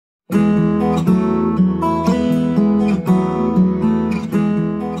Hello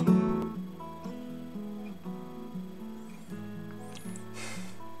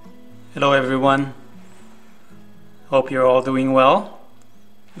everyone, hope you're all doing well.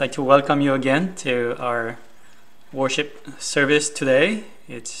 I'd like to welcome you again to our worship service today.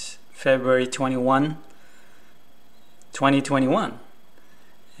 It's February 21, 2021,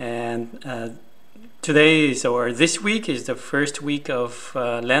 and this week is the first week of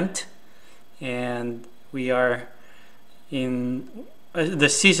Lent, and we are in the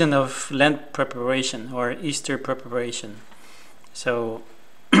season of Lent preparation or Easter preparation. So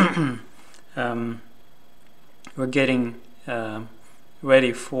we're getting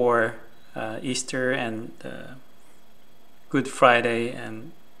ready for Easter and Good Friday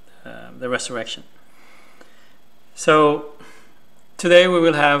and the resurrection. So today we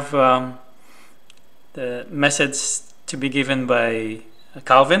will have the message to be given by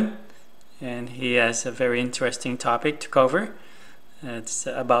Calvin, and he has a very interesting topic to cover. It's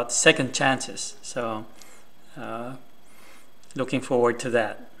about second chances, so looking forward to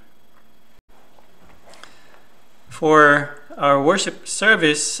that. For our worship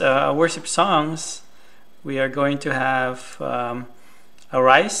service, worship songs, we are going to have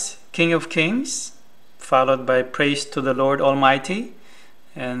Arise, King of Kings, followed by Praise to the Lord Almighty,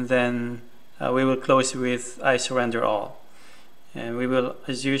 and then we will close with I Surrender All. And we will,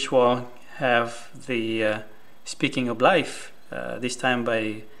 as usual, have the Speaking of Life, this time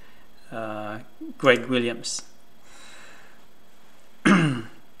by Greg Williams.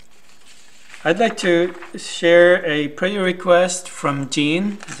 I'd like to share a prayer request from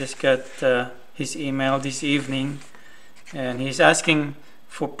Gene. I just got his email this evening, and he's asking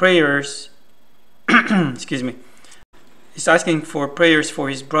for prayers. Excuse me. He's asking for prayers for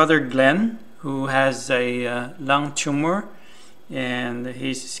his brother Glenn, who has a lung tumor, and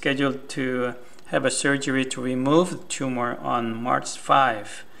he's scheduled to have a surgery to remove the tumor on March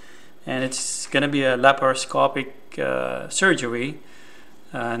 5, and it's going to be a laparoscopic surgery.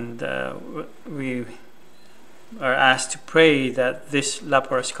 And we are asked to pray that this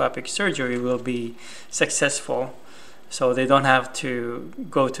laparoscopic surgery will be successful, so they don't have to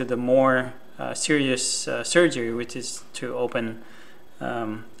go to the more serious surgery, which is to open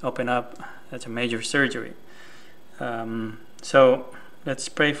up. That's a major surgery. So let's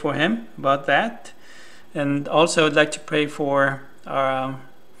pray for him about that. And also I'd like to pray for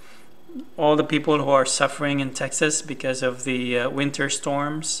all the people who are suffering in Texas because of the winter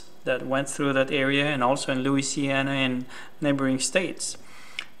storms that went through that area, and also in Louisiana and neighboring states.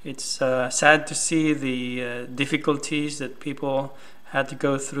 It's sad to see the difficulties that people had to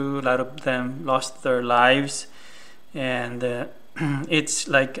go through. A lot of them lost their lives, and it's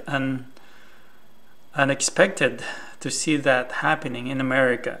like unexpected to see that happening in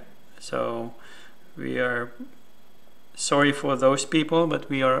America. So we are sorry for those people, but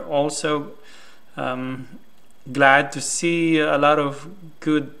we are also glad to see a lot of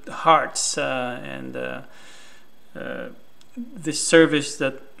good hearts and this service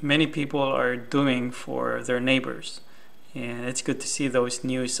that many people are doing for their neighbors. And it's good to see those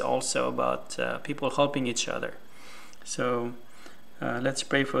news also about people helping each other. So let's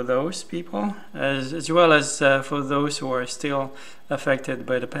pray for those people, as well as for those who are still affected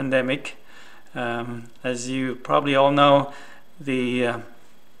by the pandemic. As you probably all know, the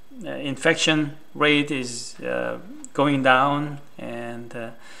infection rate is going down,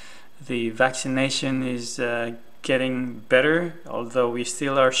 and the vaccination is getting better, although we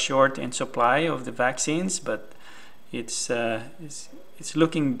still are short in supply of the vaccines, but it's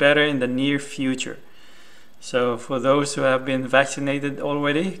looking better in the near future. So for those who have been vaccinated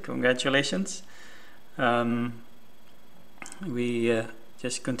already, congratulations. We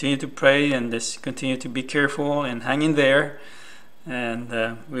just continue to pray and just continue to be careful and hang in there,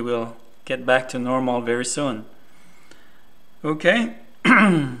 and we will get back to normal very soon. Okay,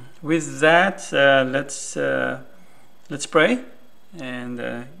 with that, let's pray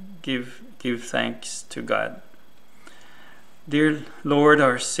and give thanks to God. Dear Lord,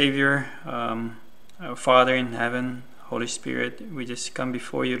 our Savior, our Father in heaven, Holy Spirit, we just come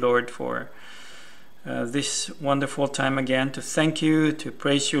before you, Lord, for this wonderful time again to thank you, to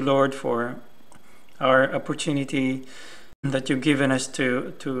praise you, Lord, for our opportunity that you've given us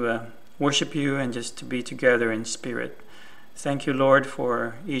to worship you and just to be together in spirit. Thank you, Lord,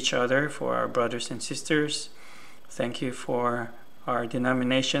 for each other, for our brothers and sisters. Thank you for our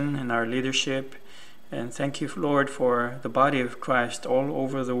denomination and our leadership. And thank you, Lord, for the body of Christ all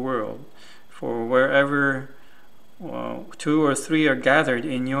over the world. For wherever 2 or 3 are gathered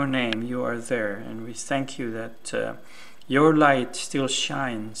in your name, you are there. And we thank you that your light still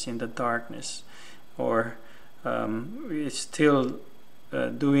shines in the darkness, or is still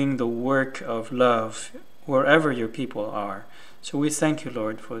doing the work of love wherever your people are. So we thank you,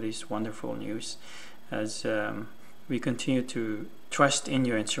 Lord, for this wonderful news as we continue to trust in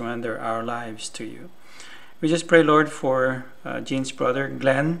you and surrender our lives to you. We just pray, Lord, for Jean's brother,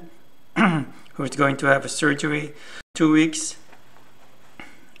 Glenn, who is going to have a surgery 2 weeks.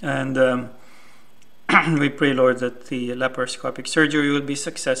 And we pray, Lord, that the laparoscopic surgery will be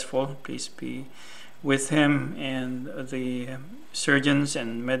successful. Please be with him and the surgeons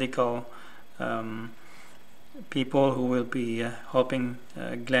and medical people who will be helping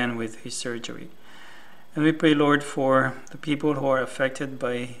Glenn with his surgery. And we pray, Lord, for the people who are affected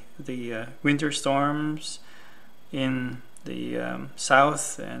by the winter storms in the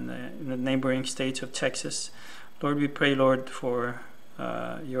south and in the neighboring states of Texas. Lord, we pray, Lord, for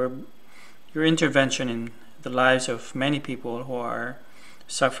your intervention in the lives of many people who are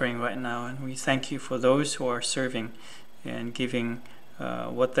suffering right now. And we thank you for those who are serving and giving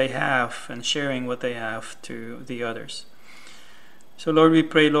what they have and sharing what they have to the others. So, Lord, we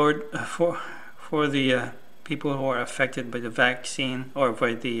pray, Lord, for the people who are affected by the vaccine or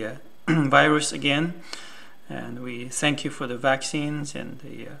by the virus again. And we thank you for the vaccines and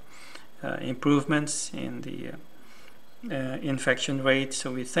the improvements in the infection rate.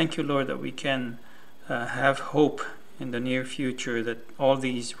 So we thank you, Lord, that we can have hope in the near future that all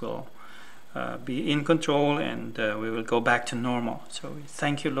these will be in control and we will go back to normal. So we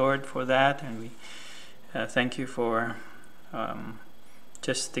thank you, Lord, for that, and we thank you for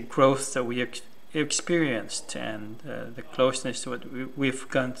just the growth that we experienced and the closeness to what we've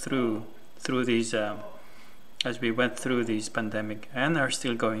gone through these as we went through this pandemic and are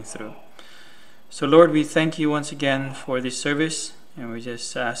still going through. So, Lord, we thank you once again for this service, and we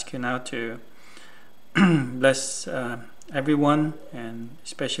just ask you now to bless everyone, and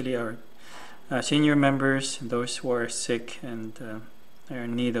especially our senior members, those who are sick and are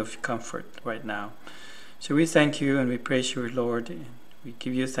in need of comfort right now. So we thank you and we praise you, Lord. And we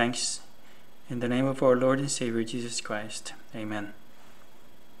give you thanks in the name of our Lord and Savior, Jesus Christ. Amen.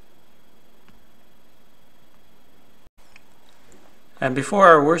 And before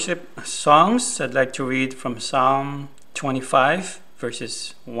our worship songs, I'd like to read from Psalm 25,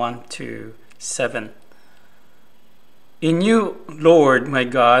 verses 1 to 7. In you, Lord, my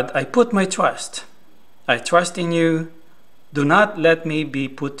God, I put my trust. I trust in you. Do not let me be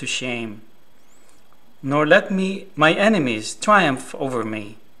put to shame, nor let my enemies triumph over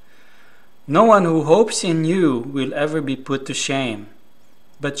me. No one who hopes in you will ever be put to shame,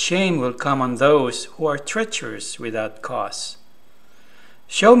 but shame will come on those who are treacherous without cause.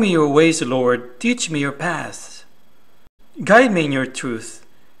 Show me your ways, Lord. Teach me your paths. Guide me in your truth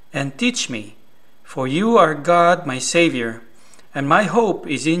and teach me, for you are God, my Savior, and my hope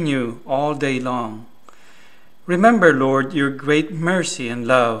is in you all day long. Remember, Lord, your great mercy and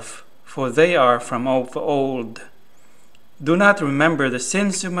love, for they are from of old. Do not remember the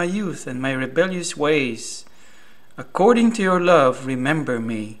sins of my youth and my rebellious ways. According to your love, remember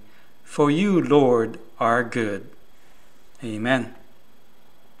me, for you, Lord, are good. Amen.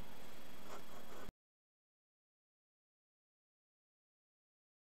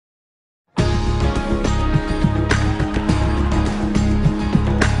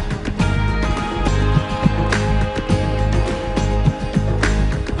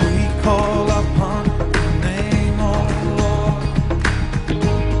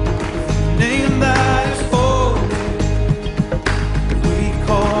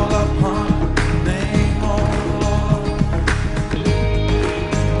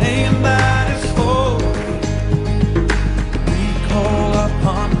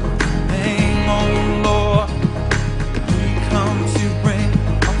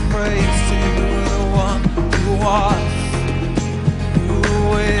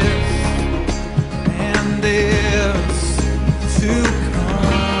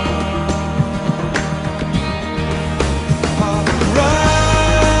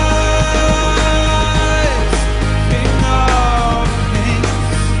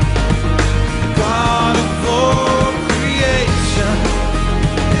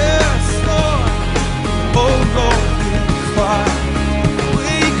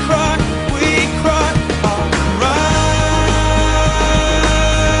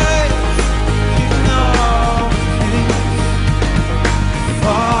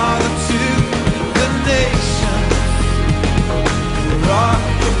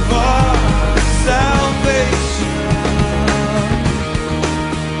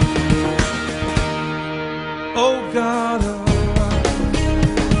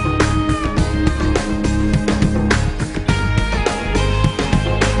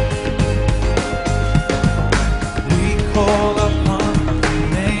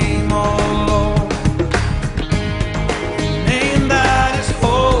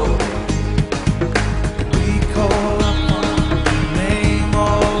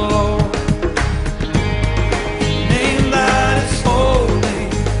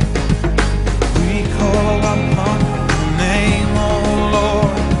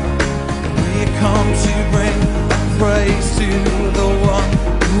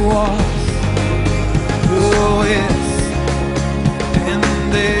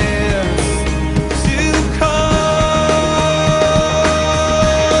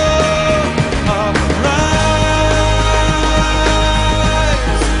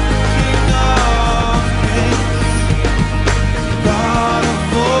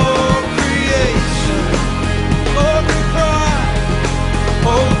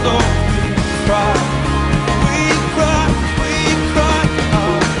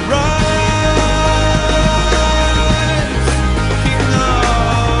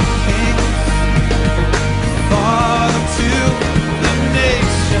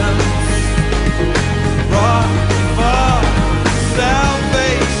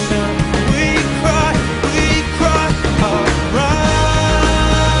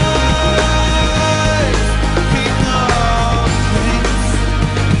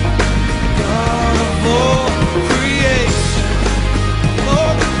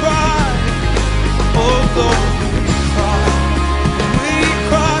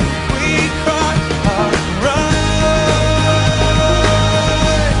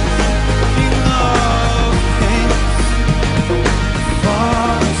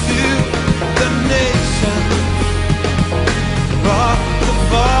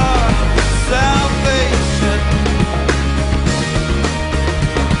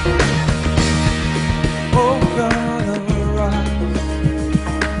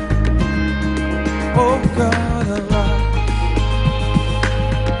 God, arise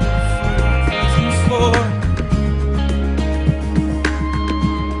for your presence, Lord.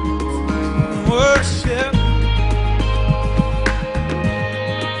 Worship,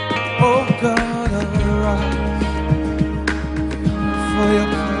 oh God, arise for your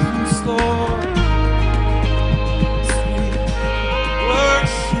presence, Lord. Sweet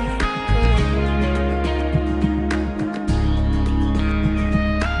worship.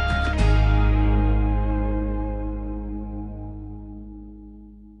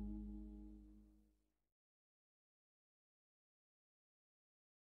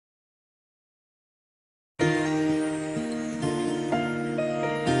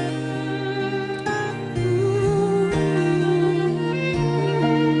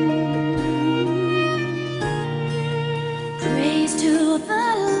 Praise to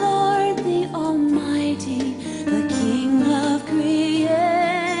the Lord, the Almighty, the King of creation.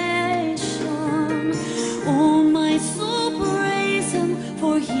 Oh, my soul, praise Him,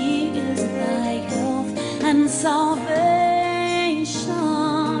 for He is thy health and salvation.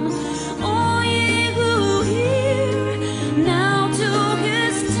 All ye who hear, now to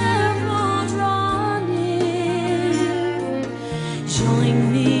His temple draw near.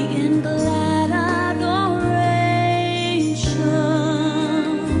 Join me in glad adoration.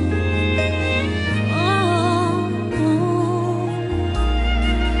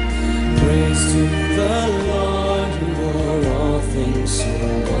 Praise to the Lord, who o'er all things so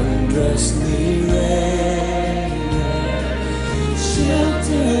wondrously reigns.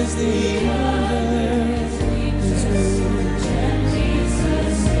 Shelters the earth, His word gently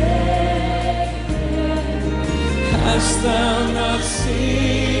sustains. Hast thou not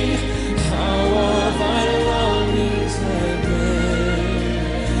seen how all thy longings have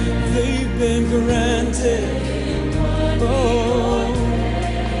been? They've been granted. Oh,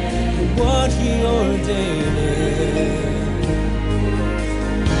 what He ordained.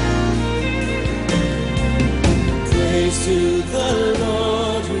 Praise to the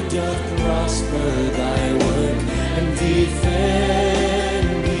Lord, who doth prosper thy work and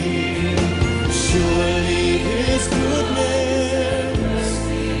defend thee. Surely His goodness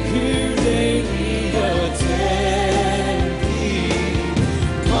here daily attend thee.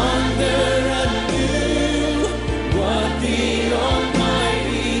 Ponder anew what the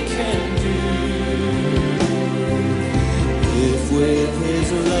Almighty can do. If with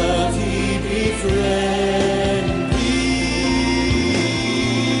His love He befriend thee.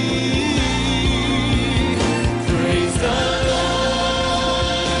 Praise the Lord.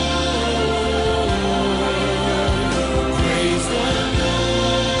 Praise the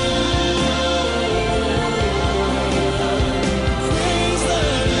Lord. Praise the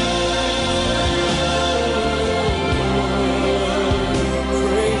Lord.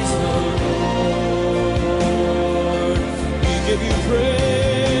 Praise the Lord. We give you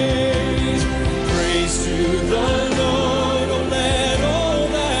praise. Praise to the Lord. Oh, let all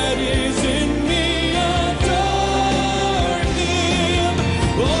that is in me adore Him.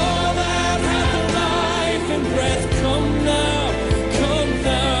 All that hath life and breath, come now, come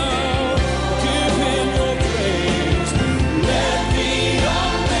now. Give Him your praise. Let the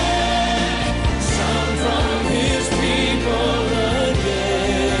young man sound from His people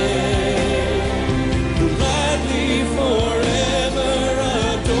again. Gladly forever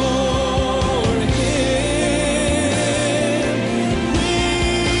adore Him. We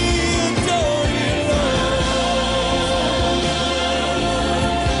adore You,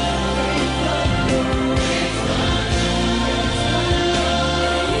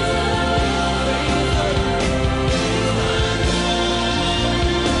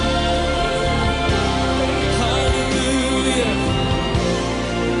 hallelujah.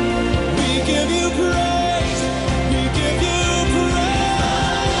 We give You praise. We give You praise.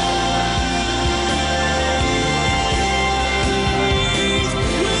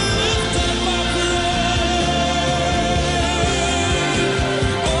 We lift up our praise.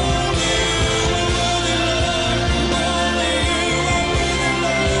 Only You are worthy, Lord. Only You are worthy,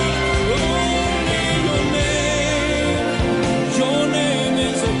 Lord. Only Your name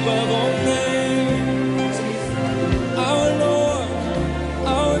is above all names. Our Lord,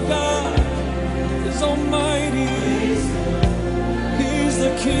 our God is almighty. He's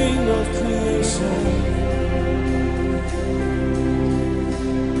the King of creation.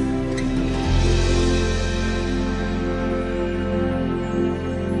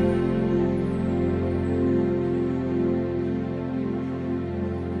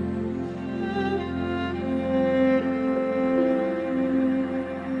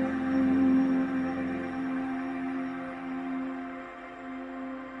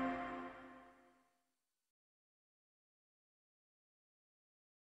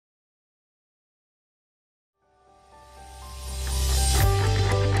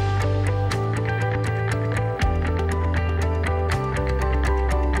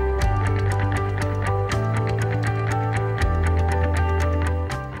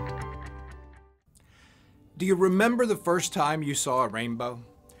 Do you remember the first time you saw a rainbow?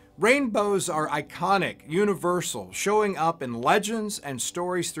 Rainbows are iconic, universal, showing up in legends and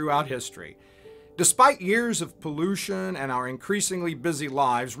stories throughout history. Despite years of pollution and our increasingly busy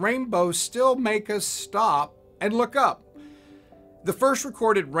lives, rainbows still make us stop and look up. The first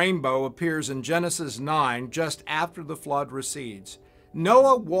recorded rainbow appears in Genesis 9 just after the flood recedes.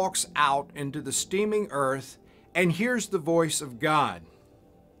 Noah walks out into the steaming earth and hears the voice of God.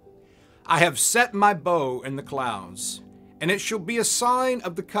 I have set my bow in the clouds, and it shall be a sign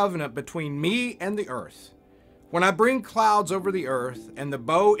of the covenant between me and the earth. When I bring clouds over the earth, and the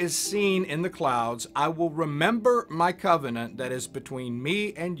bow is seen in the clouds, I will remember my covenant that is between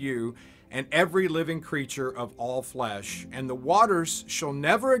me and you and every living creature of all flesh, and the waters shall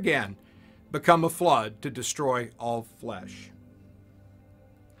never again become a flood to destroy all flesh.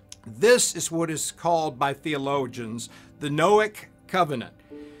 This is what is called by theologians the Noahic covenant,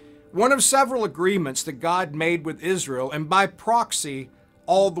 one of several agreements that God made with Israel and by proxy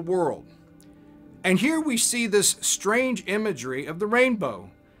all the world. And here we see this strange imagery of the rainbow.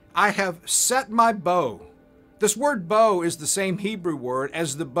 I have set my bow. This word bow is the same Hebrew word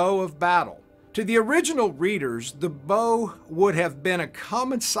as the bow of battle. To the original readers, the bow would have been a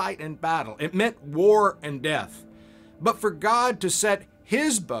common sight in battle. It meant war and death. But for God to set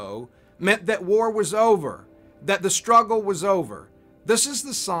his bow meant that war was over, that the struggle was over. This is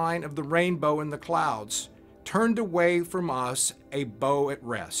the sign of the rainbow in the clouds, turned away from us, a bow at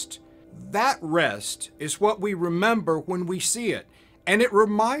rest. That rest is what we remember when we see it, and it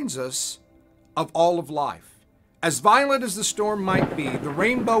reminds us of all of life. As violent as the storm might be, the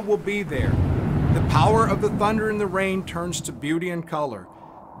rainbow will be there. The power of the thunder and the rain turns to beauty and color.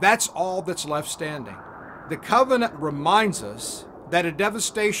 That's all that's left standing. The covenant reminds us that a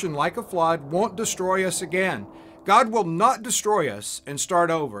devastation like a flood won't destroy us again. God will not destroy us and start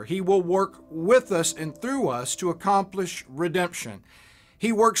over. He will work with us and through us to accomplish redemption.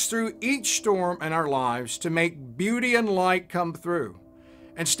 He works through each storm in our lives to make beauty and light come through.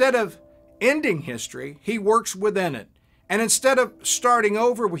 Instead of ending history, he works within it. And instead of starting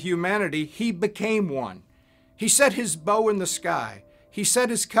over with humanity, he became one. He set his bow in the sky. He set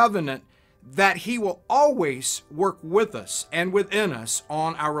his covenant that he will always work with us and within us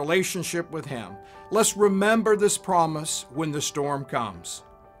on our relationship with him. Let's remember this promise when the storm comes.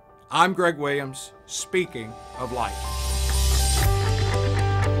 I'm Greg Williams, speaking of light.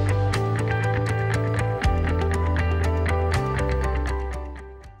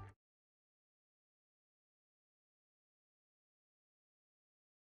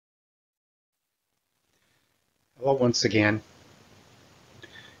 Hello once again.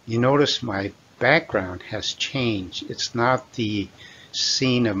 You notice my background has changed. It's not the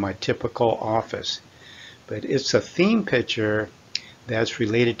scene of my typical office, but it's a theme picture that's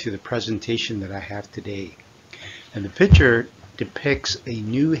related to the presentation that I have today. And the picture depicts a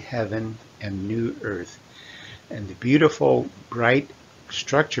new heaven and new earth. And the beautiful, bright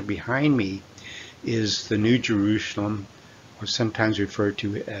structure behind me is the New Jerusalem, or sometimes referred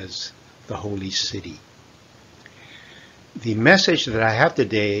to as the Holy City. The message that I have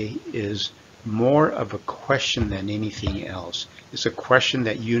today is more of a question than anything else. It's a question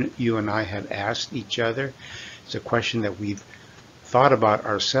that you and I have asked each other. It's a question that we've thought about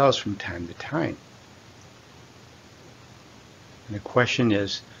ourselves from time to time. And the question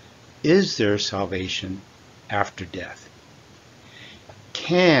is there salvation after death?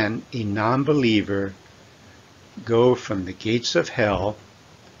 Can a non-believer go from the gates of hell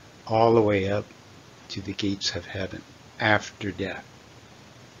all the way up to the gates of heaven after death?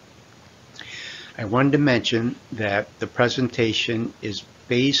 I wanted to mention that the presentation is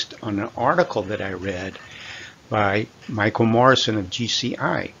based on an article that I read by Michael Morrison of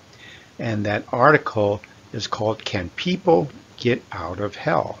GCI, and that article is called "Can People Get Out of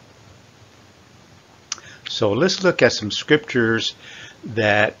Hell?" So let's look at some scriptures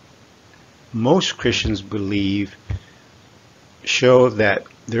that most Christians believe show that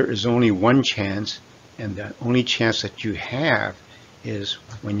there is only one chance, and the only chance that you have is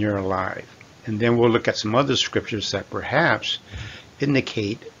when you're alive. And then we'll look at some other scriptures that perhaps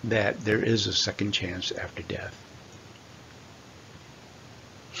indicate that there is a second chance after death.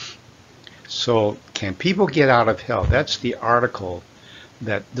 So, can people get out of hell? That's the article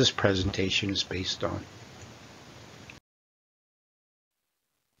that this presentation is based on.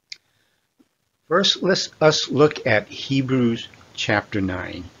 First, let's look at Hebrews chapter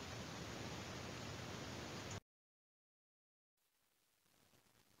 9.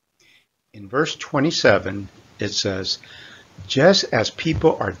 In verse 27, it says, "Just as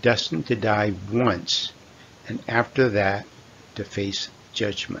people are destined to die once, and after that to face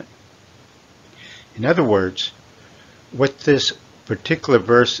judgment." In other words, what this particular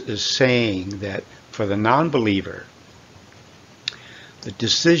verse is saying, that for the non-believer, the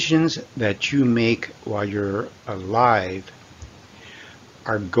decisions that you make while you're alive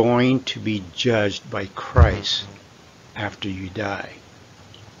are going to be judged by Christ after you die.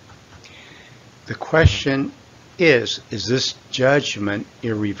 The question is this judgment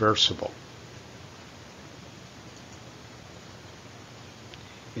irreversible?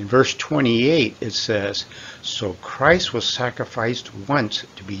 In verse 28 it says, "So Christ was sacrificed once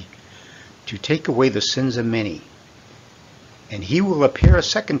to take away the sins of many, and he will appear a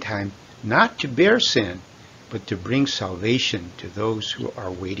second time, not to bear sin, but to bring salvation to those who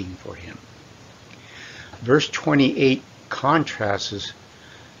are waiting for him." Verse 28 contrasts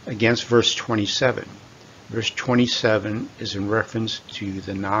against verse 27. Verse 27 is in reference to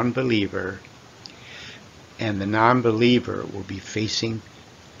the non-believer, and the non-believer will be facing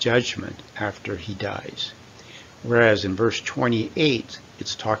judgment after he dies. Whereas in verse 28,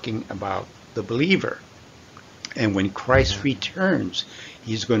 it's talking about the believer. And when Christ returns,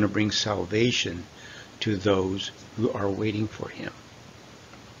 he's going to bring salvation to those who are waiting for him.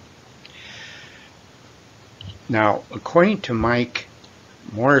 Now, according to Mike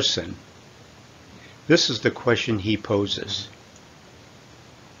Morrison, this is the question he poses.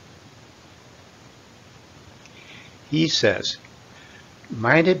 He says,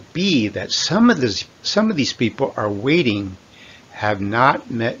 might it be that some of these people are waiting, have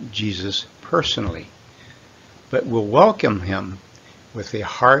not met Jesus personally, but will welcome him with a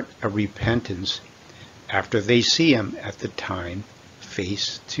heart of repentance after they see him at the time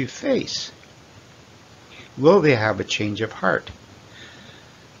face to face? Will they have a change of heart?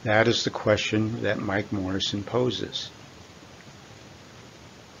 That is the question that Mike Morrison poses.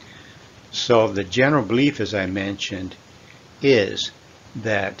 So the general belief, as I mentioned, is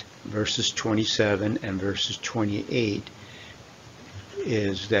that verses 27 and verses 28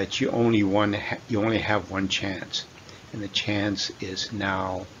 is that you only have one chance, and the chance is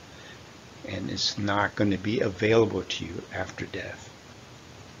now, and it's not going to be available to you after death.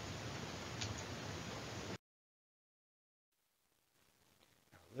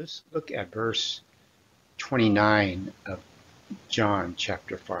 Let's look at verse 29 of John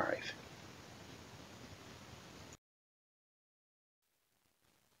chapter 5.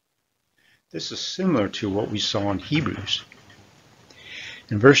 This is similar to what we saw in Hebrews.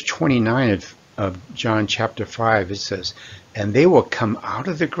 In verse 29 of John chapter 5, it says, "And they will come out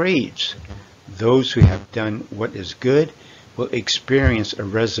of the graves. Those who have done what is good will experience a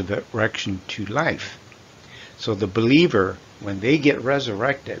resurrection to life." So the believer, when they get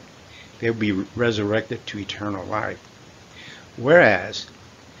resurrected, they'll be resurrected to eternal life. Whereas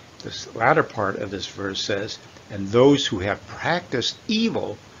this latter part of this verse says, "And those who have practiced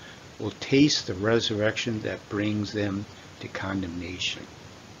evil will taste the resurrection that brings them to condemnation."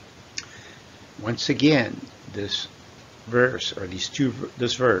 Once again, this verse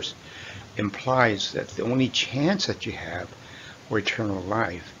implies that the only chance that you have for eternal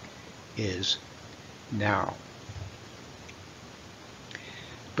life is now.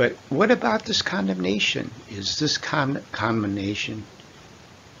 But what about this condemnation? Is this condemnation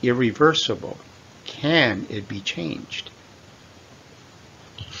irreversible? Can it be changed?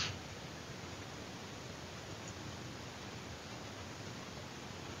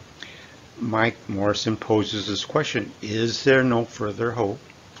 Mike Morrison poses this question: is there no further hope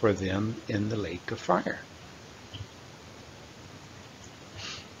for them in the lake of fire?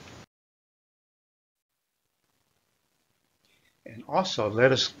 And also,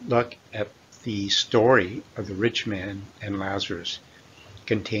 let us look at the story of the rich man and Lazarus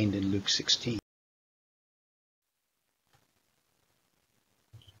contained in Luke 16.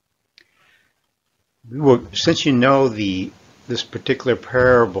 Since you know this particular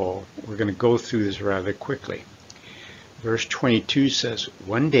parable, we're going to go through this rather quickly. Verse 22 says,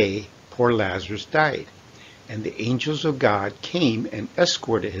 "One day poor Lazarus died, and the angels of God came and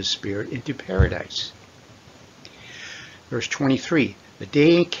escorted his spirit into paradise." Verse 23, "The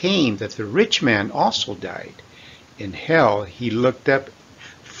day came that the rich man also died. In hell he looked up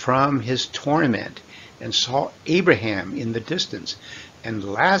from his torment and saw Abraham in the distance, and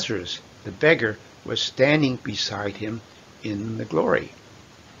Lazarus, the beggar, was standing beside him in the glory."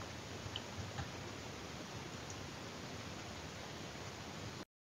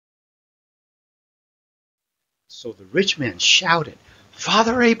 So the rich man shouted,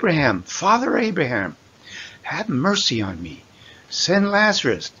 Father Abraham, have mercy on me. Send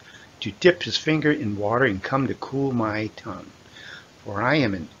Lazarus to dip his finger in water and come to cool my tongue, for I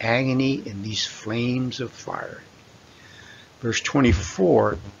am in agony in these flames of fire." Verse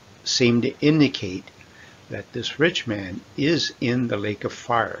 24 seem to indicate that this rich man is in the lake of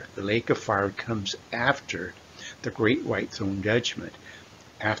fire. The lake of fire comes after the great white throne judgment,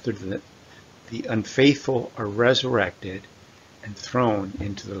 after the unfaithful are resurrected and thrown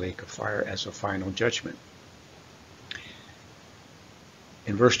into the lake of fire as a final judgment.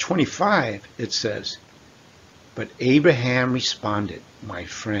 In verse 25, it says, "But Abraham responded, 'My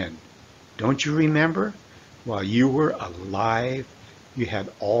friend, don't you remember? While you were alive, you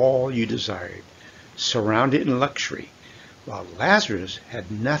had all you desired, surrounded in luxury, while Lazarus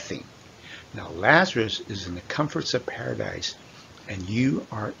had nothing. Now Lazarus is in the comforts of paradise, and you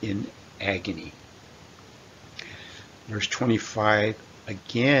are in agony.'" Verse 25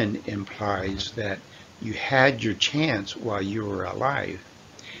 again implies that you had your chance while you were alive,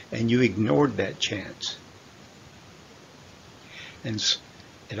 and you ignored that chance. And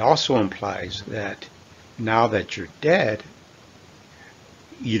it also implies that now that you're dead,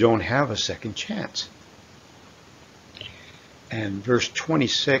 you don't have a second chance. And verse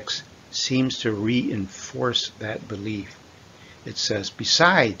 26 seems to reinforce that belief. It says,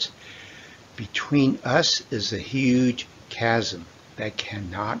 "Besides, between us is a huge chasm that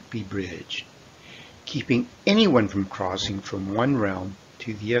cannot be bridged, keeping anyone from crossing from one realm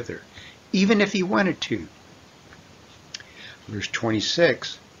to the other, even if he wanted to." Verse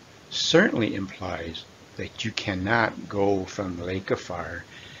 26 certainly implies that you cannot go from the lake of fire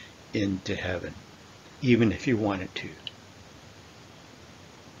into heaven, even if you wanted to.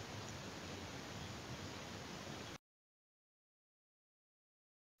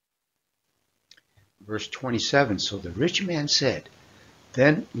 Verse 27, "So the rich man said,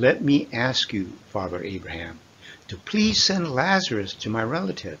 'Then let me ask you, Father Abraham, to please send Lazarus to my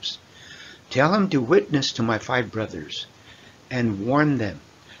relatives. Tell him to witness to my 5 brothers, and warn them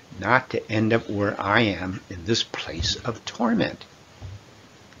not to end up where I am in this place of torment.'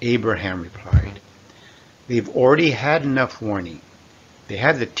 Abraham replied, 'They've already had enough warning. They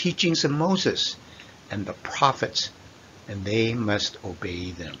had the teachings of Moses and the prophets, and they must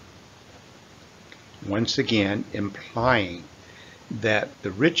obey them.'" Once again implying that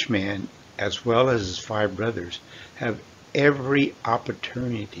the rich man, as well as his 5 brothers, have every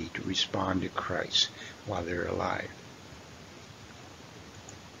opportunity to respond to Christ while they're alive.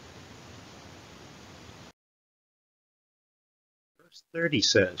 Verse 30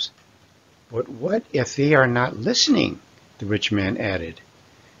 says, "But what if they are not listening?" the rich man added.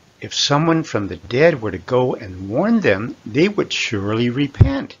 "If someone from the dead were to go and warn them, they would surely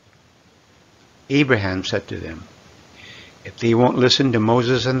repent." Abraham said to them, "If they won't listen to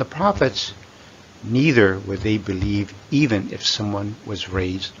Moses and the prophets, neither would they believe even if someone was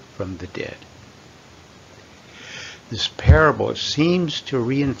raised from the dead." This parable seems to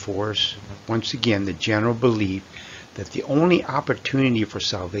reinforce once again the general belief that the only opportunity for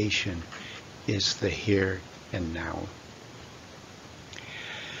salvation is the here and now.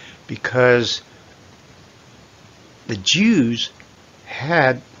 Because the Jews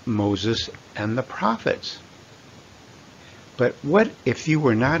had Moses and the prophets. But what if you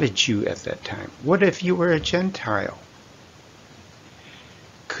were not a Jew at that time? What if you were a Gentile?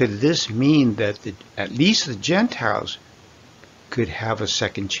 Could this mean that at least the Gentiles could have a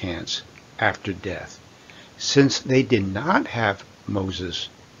second chance after death, since they did not have Moses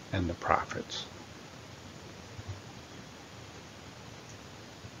and the prophets?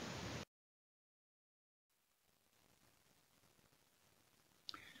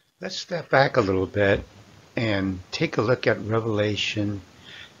 Let's step back a little bit and take a look at Revelation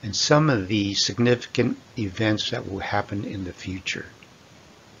and some of the significant events that will happen in the future.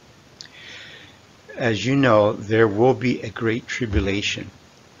 As you know, there will be a great tribulation,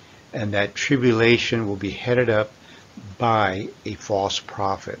 and that tribulation will be headed up by a false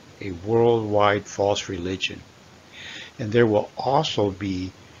prophet, a worldwide false religion. And there will also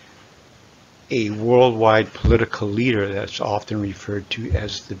be a worldwide political leader that's often referred to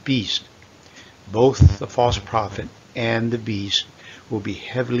as the beast. Both the false prophet and the beast will be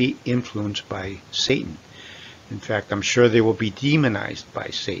heavily influenced by Satan. In fact, I'm sure they will be demonized by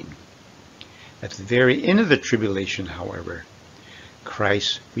Satan. At the very end of the tribulation, however,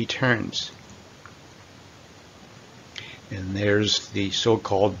 Christ returns. And there's the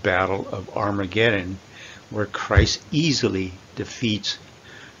so-called Battle of Armageddon, where Christ easily defeats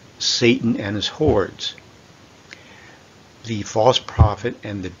Satan and his hordes. The false prophet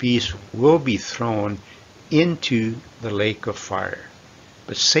and the beast will be thrown into the lake of fire,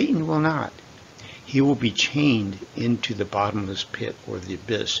 but Satan will not. He will be chained into the bottomless pit, or the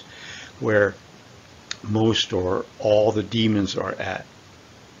abyss, where most or all the demons are at.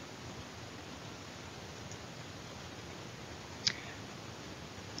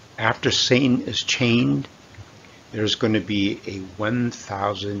 After Satan is chained, there's going to be a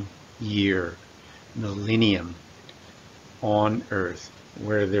 1,000-year millennium on earth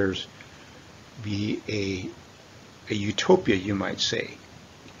where there's be a utopia, you might say,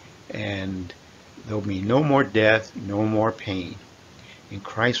 and there'll be no more death, no more pain, and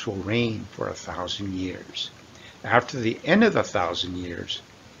Christ will reign for 1,000 years. After the end of the 1,000 years,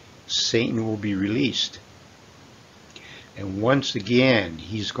 Satan will be released, and once again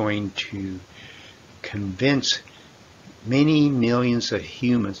he's going to convince many millions of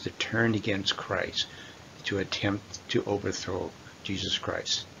humans to turn against Christ, to attempt to overthrow Jesus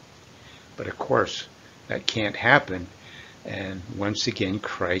Christ. But of course, that can't happen, and once again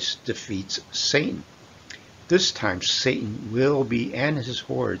Christ defeats Satan. This time Satan will be, and his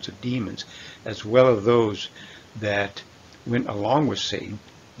hordes of demons, as well as those that went along with Satan,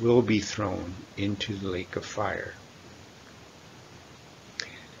 will be thrown into the lake of fire.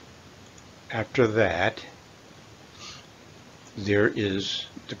 After that, there is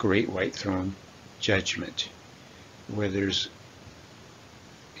the great white throne judgment, where there's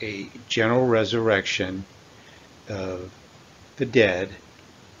a general resurrection of the dead.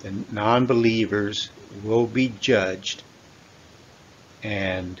 The non-believers will be judged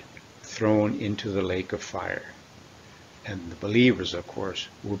and thrown into the lake of fire. And the believers, of course,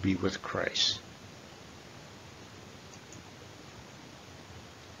 will be with Christ.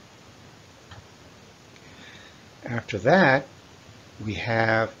 After that, we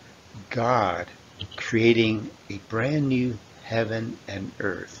have God creating a brand new heaven and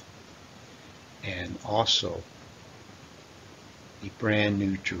earth, and also a brand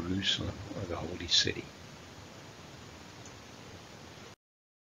new Jerusalem, or the holy city.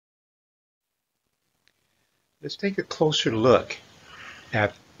 Let's take a closer look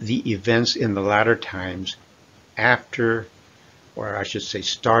at the events in the latter times after, or I should say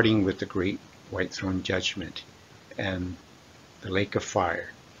starting with the great white throne judgment and the lake of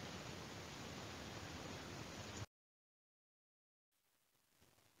fire.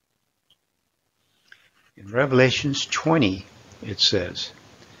 In Revelations 20, it says,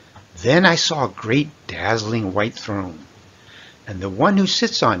 "Then I saw a great dazzling white throne, and the one who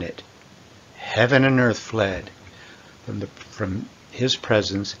sits on it. Heaven and earth fled from his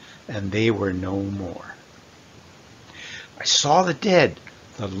presence, and they were no more. I saw the dead,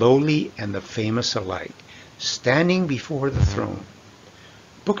 the lowly and the famous alike, standing before the throne.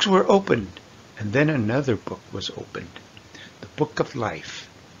 Books were opened, and then another book was opened, the book of life.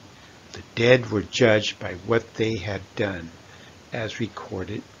 The dead were judged by what they had done, as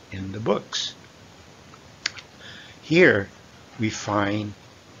recorded in the books." Here we find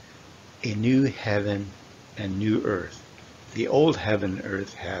a new heaven and new earth. The old heaven and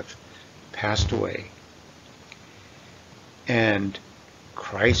earth have passed away, and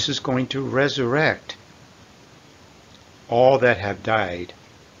Christ is going to resurrect all that have died,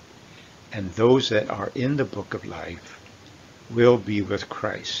 and those that are in the book of life will be with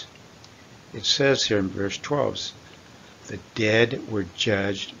Christ. It says here in verse 12, the dead were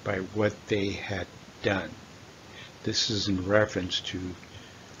judged by what they had done. This is in reference to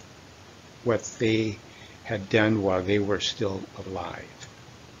what they had done while they were still alive.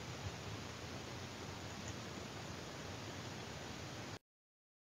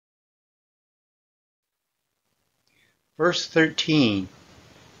 Verse 13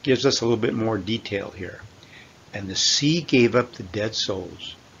 gives us a little bit more detail here. "And the sea gave up the dead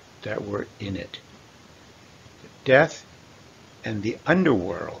souls that were in it. The death and the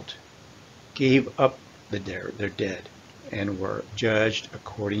underworld gave up their dead and were judged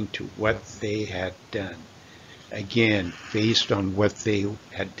according to what they had done." Again, based on what they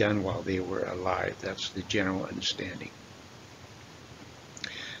had done while they were alive. That's the general understanding.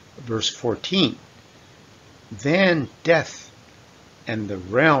 Verse 14, "Then death and the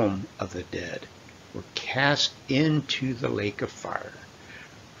realm of the dead were cast into the lake of fire.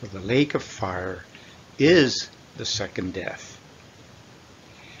 For the lake of fire is the second death.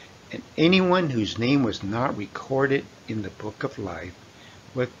 And anyone whose name was not recorded in the book of life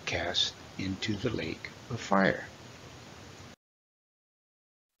was cast into the lake of fire."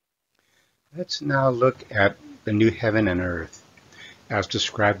 Let's now look at the new heaven and earth as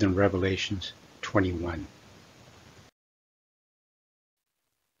described in Revelation 21.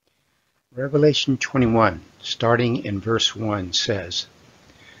 Revelation 21, starting in verse 1, says,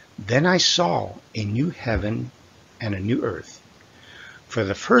 "Then I saw a new heaven and a new earth. For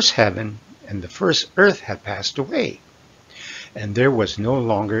the first heaven and the first earth had passed away, and there was no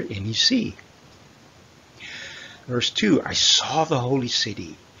longer any sea." Verse 2, "I saw the holy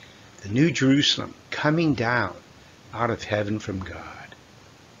city, the new Jerusalem, coming down out of heaven from God."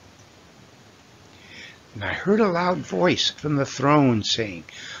 And I heard a loud voice from the throne saying,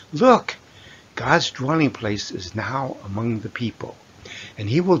 "Look, God's dwelling place is now among the people, and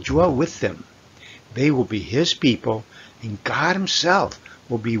he will dwell with them. They will be his people, and God himself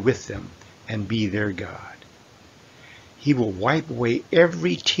will be with them and be their God. He will wipe away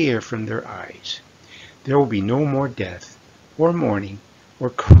every tear from their eyes. There will be no more death, or mourning, or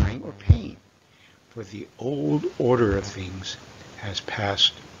crying, or pain, for the old order of things has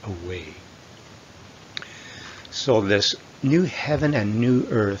passed away." So this new heaven and new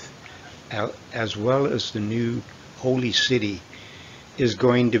earth, as well as the new holy city, is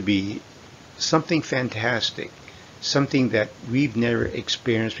going to be something fantastic, something that we've never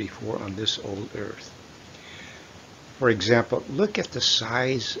experienced before on this old earth. For example, look at the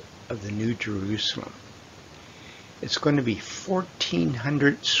size of the New Jerusalem. It's going to be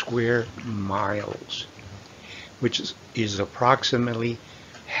 1,400 square miles, which is approximately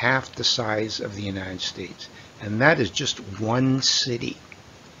half the size of the United States. And that is just one city.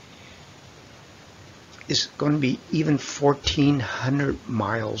 It's going to be even 1,400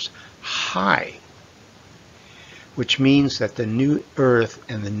 miles high, which means that the new earth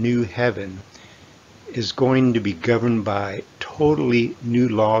and the new heaven is going to be governed by totally new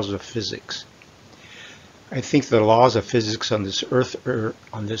laws of physics. I think the laws of physics on this earth, or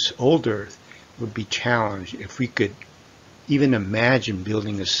on this old earth, would be challenged if we could even imagine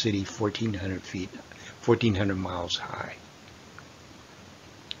building a city 1,400 feet, 1,400 miles high.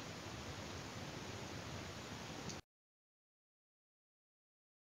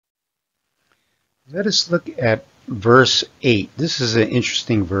 Let us look at verse 8. This is an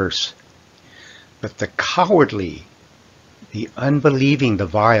interesting verse. "But the cowardly, the unbelieving, the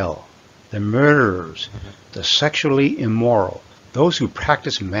vile, the murderers, the sexually immoral, those who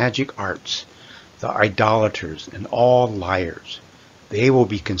practice magic arts, the idolaters, and all liars, they will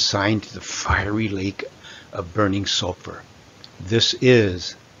be consigned to the fiery lake of burning sulfur. This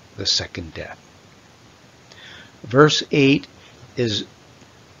is the second death." Verse 8 is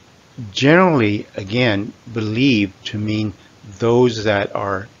generally, again, believed to mean those that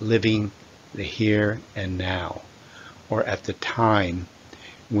are living the here and now, or at the time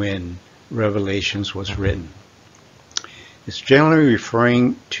when Revelations was written. It's generally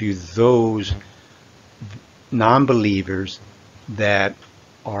referring to those non-believers that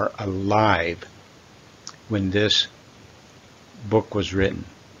are alive when this book was written,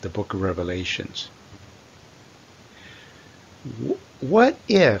 the book of Revelations. What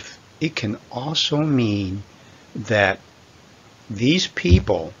if it can also mean that these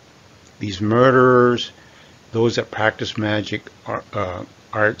people, these murderers, those that practice magic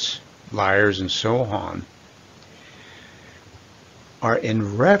arts, liars, and so on, are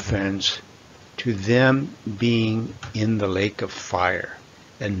in reference to them being in the lake of fire,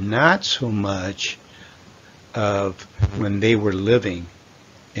 and not so much of when they were living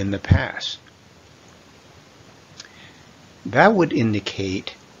in the past? That would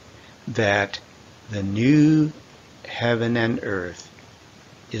indicate that the new heaven and earth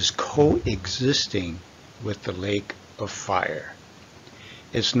is coexisting with the lake of fire.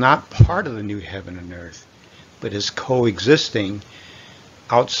 It's not part of the new heaven and earth, but is coexisting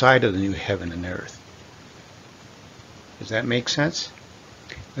outside of the new heaven and earth. Does that make sense?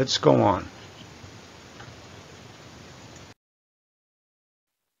 Let's go on.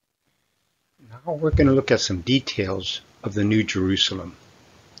 Now we're going to look at some details of the New Jerusalem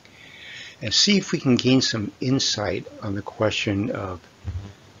and see if we can gain some insight on the question of,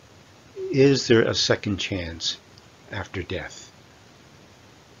 is there a second chance after death?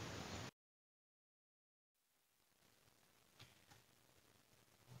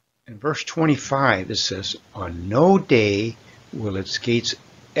 In verse 25 it says, "On no day will its gates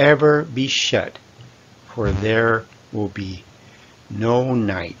ever be shut, for there will be no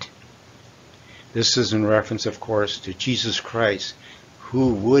night." This is in reference, of course, to Jesus Christ,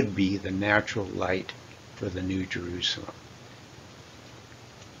 who would be the natural light for the New Jerusalem.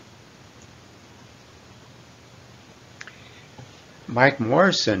 Mike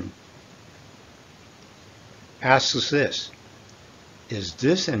Morrison asks us this: is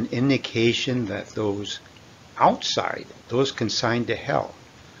this an indication that those outside, those consigned to hell,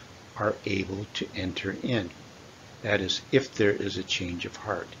 are able to enter in? That is, if there is a change of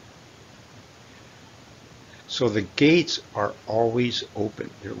heart. So the gates are always open.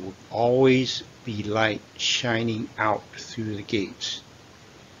 There will always be light shining out through the gates.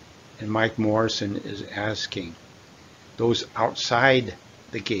 And Mike Morrison is asking, those outside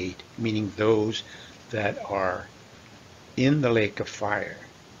the gate, meaning those that are in the lake of fire,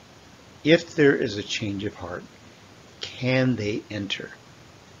 if there is a change of heart, can they enter?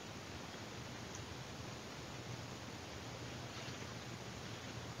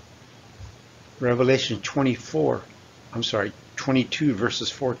 Revelation 22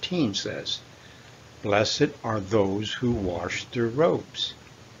 verses 14 says, "Blessed are those who wash their robes,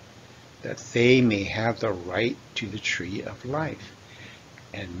 that they may have the right to the tree of life,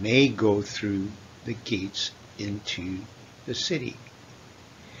 and may go through the gates into the city."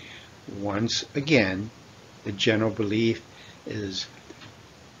 Once again, the general belief is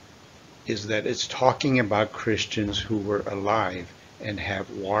that it's talking about Christians who were alive and have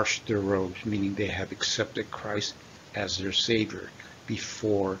washed their robes, meaning they have accepted Christ as their Savior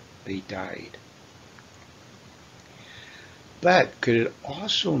before they died. But could it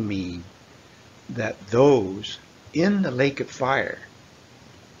also mean that those in the lake of fire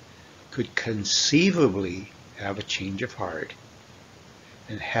could conceivably have a change of heart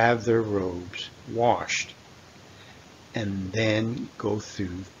and have their robes washed and then go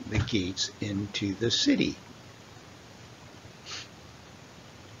through the gates into the city?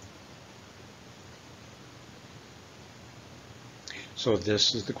 So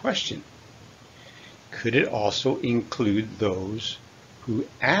this is the question. Could it also include those who,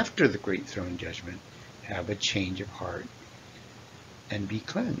 after the great throne judgment, have a change of heart and be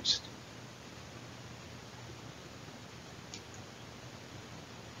cleansed?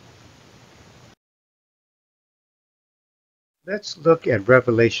 Let's look at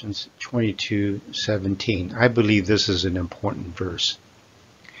Revelations 22:17. I believe this is an important verse.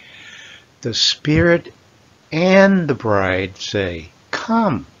 "The Spirit and the bride say,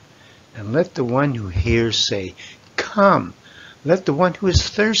 'Come.' And let the one who hears say, 'Come.' Let the one who is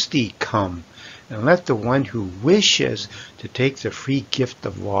thirsty come. And let the one who wishes to take the free gift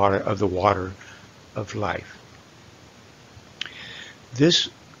of the water of life." This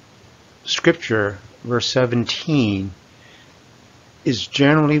scripture, verse 17, is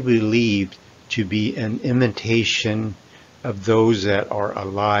generally believed to be an imitation of those that are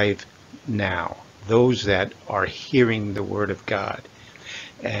alive now, those that are hearing the word of God.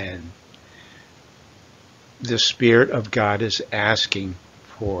 And the Spirit of God is asking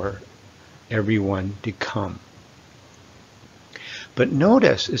for everyone to come. But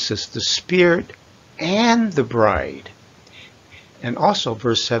notice it says the Spirit and the bride. And also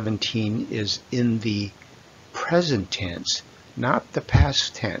verse 17 is in the present tense, not the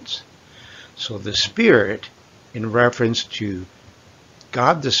past tense. So the Spirit, in reference to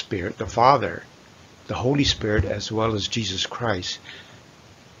God the Spirit, the Father, the Holy Spirit, as well as Jesus Christ,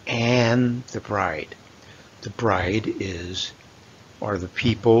 and the bride. The bride are the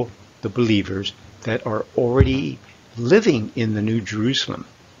people, the believers, that are already living in the New Jerusalem,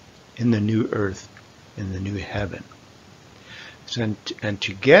 in the new earth, in the new heaven. And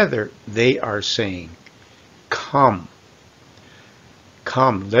together they are saying, "Come.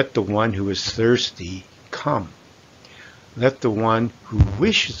 Come, let the one who is thirsty come. Let the one who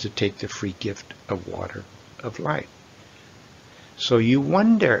wishes to take the free gift of water of life." So you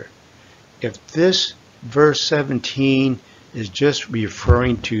wonder if this verse 17 is just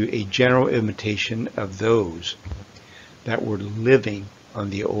referring to a general imitation of those that were living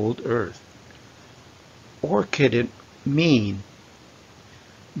on the old earth. Or could it mean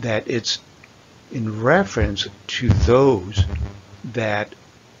that it's in reference to those that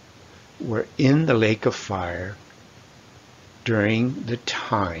were in the lake of fire during the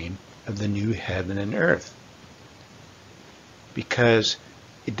time of the new heaven and earth? Because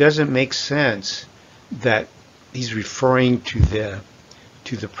it doesn't make sense that he's referring to the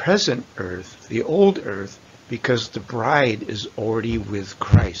present earth, the old earth, because the bride is already with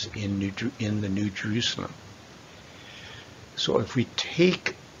Christ in the New Jerusalem. So if we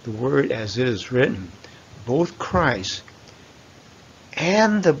take the word as it is written, both Christ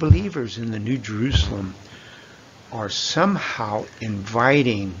and the believers in the New Jerusalem are somehow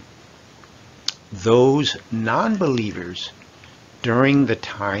inviting those non-believers during the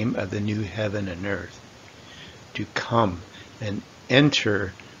time of the new heaven and earth to come and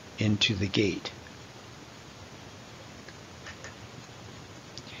enter into the gate.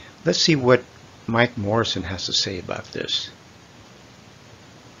 Let's see what Mike Morrison has to say about this.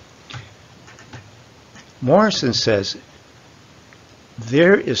 Morrison says,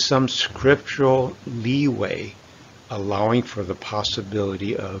 there is some scriptural leeway allowing for the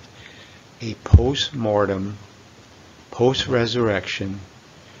possibility of a post-mortem, post-resurrection,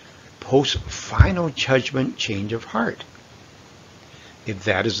 post-final judgment change of heart. If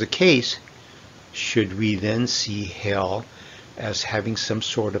that is the case, should we then see hell as having some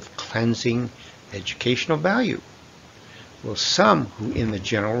sort of cleansing educational value? Well, some who in the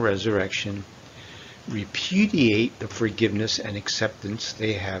general resurrection repudiate the forgiveness and acceptance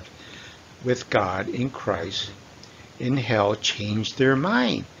they have with God in Christ in hell change their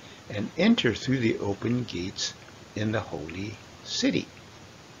mind and enter through the open gates in the holy city.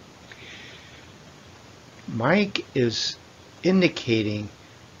 Mike is indicating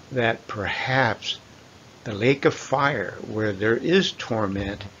that perhaps the lake of fire, where there is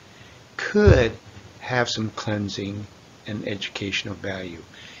torment, could have some cleansing and educational value.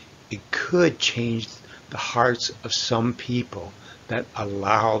 It could change the hearts of some people that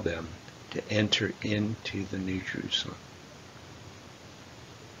allow them to enter into the New Jerusalem.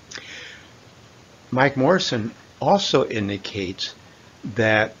 Mike Morrison also indicates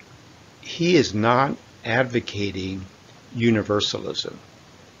that he is not advocating universalism.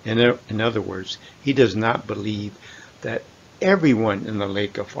 In other words, he does not believe that everyone in the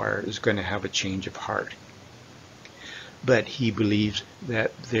lake of fire is going to have a change of heart. But he believes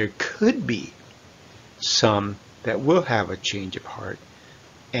that there could be some that will have a change of heart,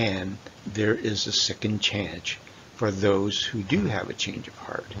 and there is a second chance for those who do have a change of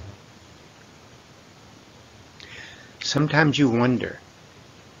heart. Sometimes you wonder,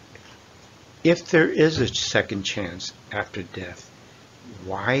 if there is a second chance after death,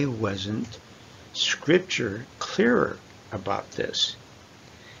 why wasn't Scripture clearer about this?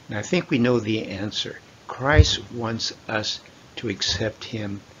 And I think we know the answer. Christ wants us to accept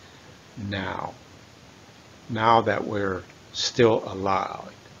him now that we're still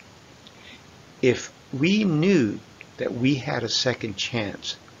alive. If we knew that we had a second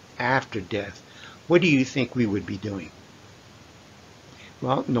chance after death, what do you think we would be doing?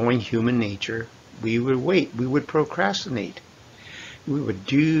 Well, knowing human nature, we would wait. We would procrastinate. We would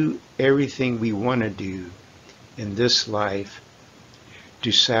do everything we want to do in this life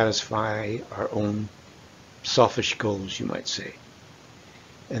to satisfy our own selfish goals, you might say.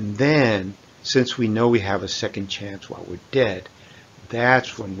 And then, since we know we have a second chance while we're dead,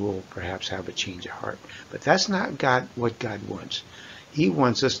 that's when we'll perhaps have a change of heart. But that's not what God wants. He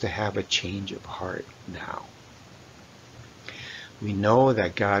wants us to have a change of heart now. We know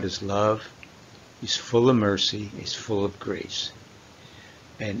that God is love. He's full of mercy. He's full of grace.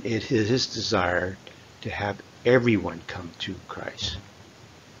 And it is his desire to have everyone come to Christ.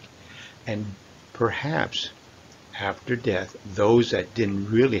 And perhaps after death, those that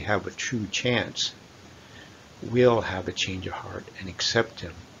didn't really have a true chance will have a change of heart and accept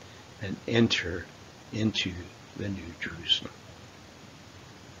him and enter into the New Jerusalem.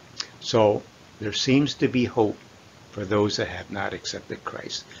 So there seems to be hope for those that have not accepted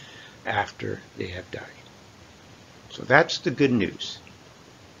Christ after they have died. So that's the good news.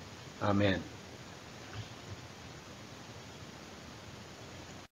 Amen.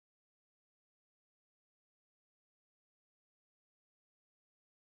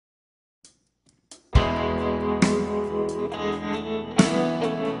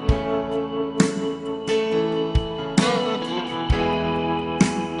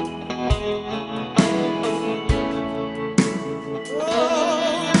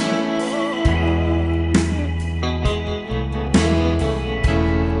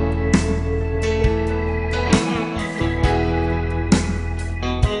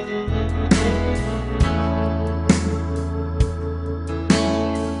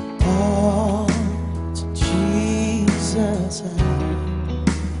 All to Jesus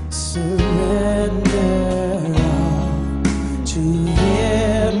I surrender all. To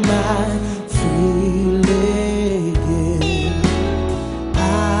him I freely give.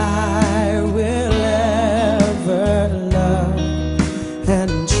 I will ever love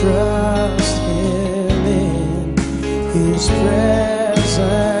and trust him in his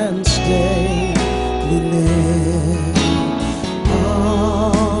presence daily live.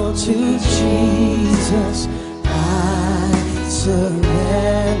 All to Jesus I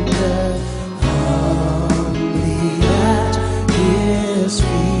surrender, humbly at his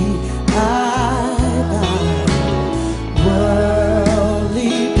feet I bow.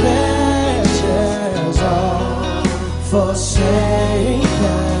 Worldly pleasures all forsake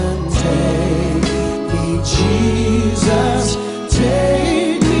and take me, Jesus,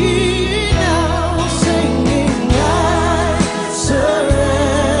 take me now, singing I surrender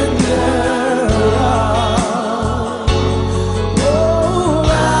all.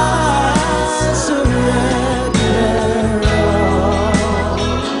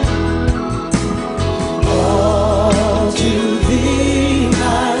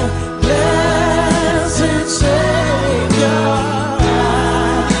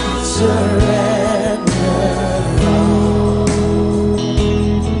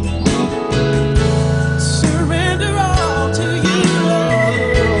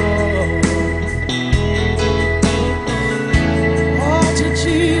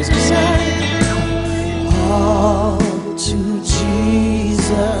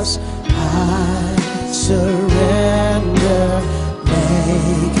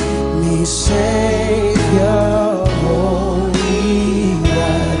 Savior, Holy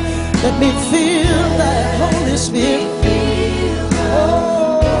One. Let me feel that Holy Spirit.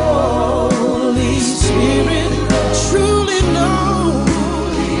 Holy Spirit, truly know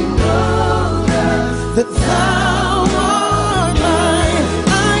that Thou art mine.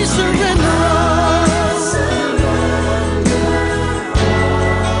 I surrender all.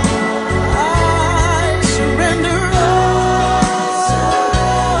 I surrender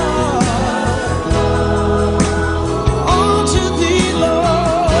all to Thee,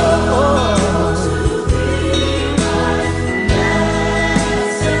 Lord.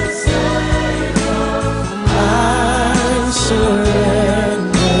 I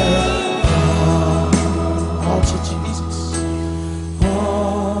surrender all to Jesus.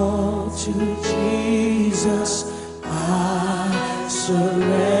 All to Jesus. I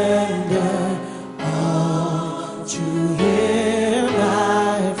surrender all to Him.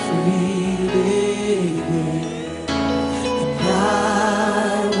 I freely give. And I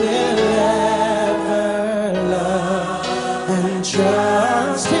will ever love and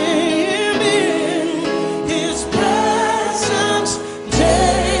trust Him in His presence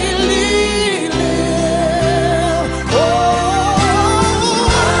daily live. Oh,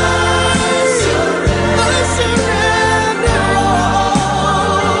 I surrender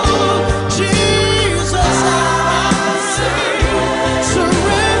all. Jesus, I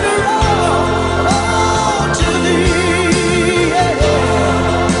surrender all to Thee.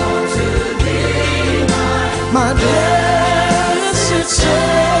 My blessed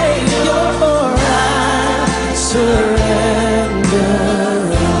Savior, I surrender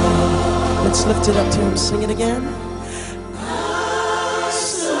all. Let's lift it up to Him. Sing it again. I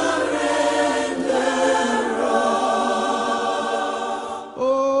surrender all.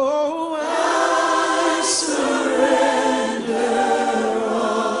 Oh, I surrender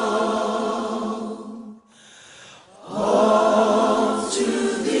all to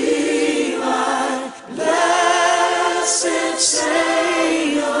Thee, my blessed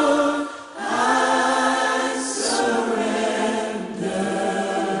Savior. I surrender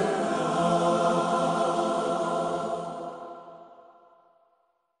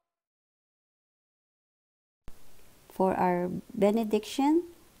For our benediction,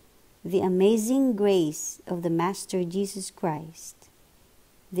 the amazing grace of the Master Jesus Christ,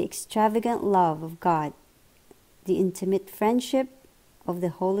 the extravagant love of God, the intimate friendship of the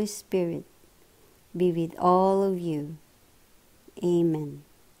Holy Spirit be with all of you. Amen.